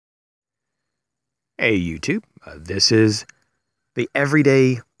Hey YouTube, this is the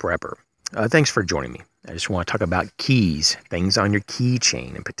Everyday Prepper. Thanks for joining me. I just want to talk about keys, things on your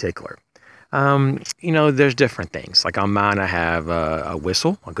keychain in particular. There's different things. Like on mine, I have a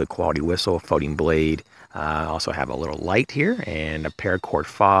whistle, a good quality whistle, a floating blade. I also have a little light here and a paracord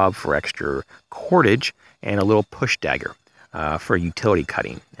fob for extra cordage and a little push dagger for utility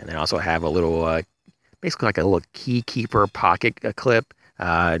cutting. And then I also have a little, basically like a little key keeper pocket clip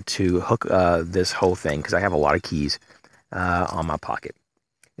to hook this whole thing, because I have a lot of keys on my pocket.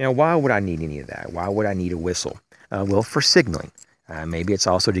 Now, why would I need any of that? Why would I need a whistle? Well, for signaling. Maybe it's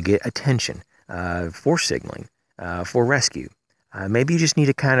also to get attention for signaling, for rescue. Maybe you just need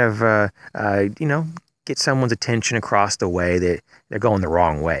to kind of, get someone's attention across the way that they're going the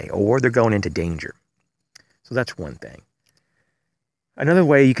wrong way, or they're going into danger. So that's one thing. Another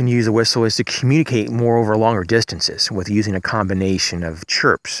way you can use a whistle is to communicate more over longer distances with using a combination of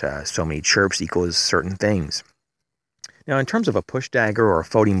chirps. So many chirps equals certain things. Now, in terms of a push dagger or a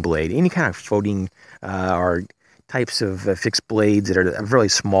floating blade, any kind of floating or types of fixed blades that are really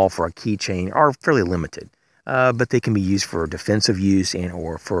small for a keychain are fairly limited. But they can be used for defensive use and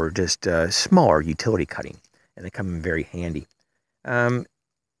or for just smaller utility cutting, and they come in very handy. And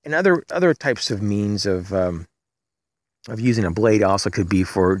other types of means of using a blade also could be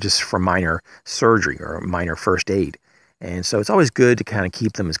for minor surgery or minor first aid. And so it's always good to kind of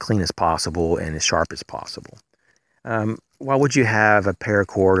keep them as clean as possible and as sharp as possible. Why would you have a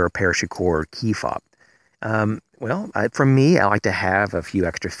paracord or a parachute cord or key fob? For me, I like to have a few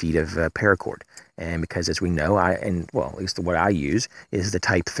extra feet of paracord. And because, as we know, at least what I use is the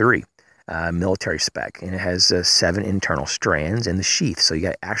Type 3 military spec. And it has 7 internal strands in the sheath. So you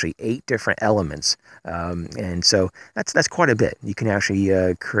got actually 8 different elements. And so that's quite a bit. You can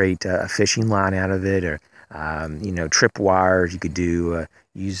actually create a fishing line out of it, or, trip wires. You could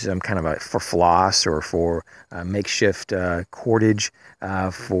use some kind of for floss or for makeshift cordage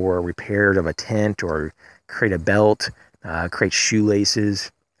for repair of a tent, or create a belt, create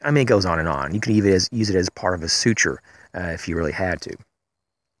shoelaces. I mean, it goes on and on. You could even use it as part of a suture if you really had to.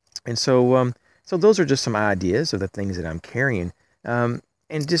 And so those are just some ideas of the things that I'm carrying, and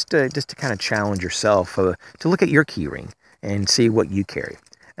just to kind of challenge yourself to look at your key ring and see what you carry.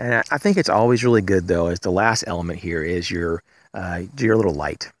 And I think it's always really good, though, as the last element here is your little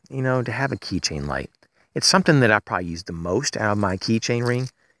light. To have a keychain light. It's something that I probably use the most out of my keychain ring,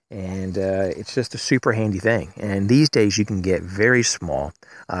 and it's just a super handy thing. And these days you can get very small,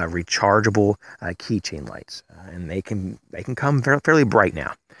 rechargeable keychain lights, and they can come fairly bright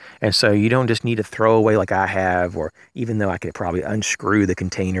now. And so you don't just need to throw away like I have, or even though I could probably unscrew the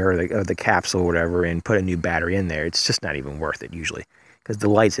container or the capsule or whatever and put a new battery in there, it's just not even worth it usually, because the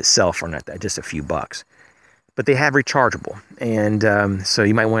lights itself are not just a few bucks. But they have rechargeable, and so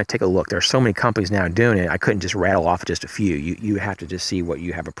you might want to take a look. There are so many companies now doing it. I couldn't just rattle off just a few. You have to just see what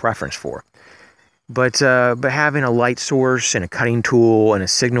you have a preference for. But having a light source and a cutting tool and a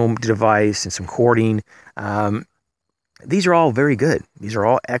signal device and some cording, these are all very good. These are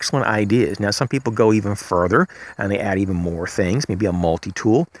all excellent ideas. Now, some people go even further and they add even more things, maybe a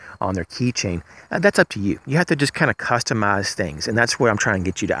multi-tool on their keychain. That's up to you. You have to just kind of customize things, and that's what I'm trying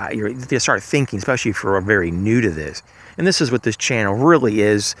to get you to start thinking, especially if you're very new to this. And this is what this channel really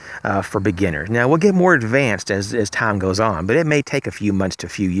is for beginners. Now, we'll get more advanced as time goes on, but it may take a few months to a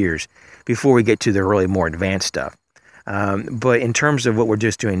few years before we get to the really more advanced stuff. But in terms of what we're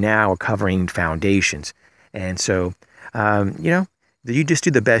just doing now, we're covering foundations. And so, you just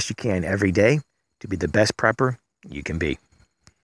do the best you can every day to be the best prepper you can be.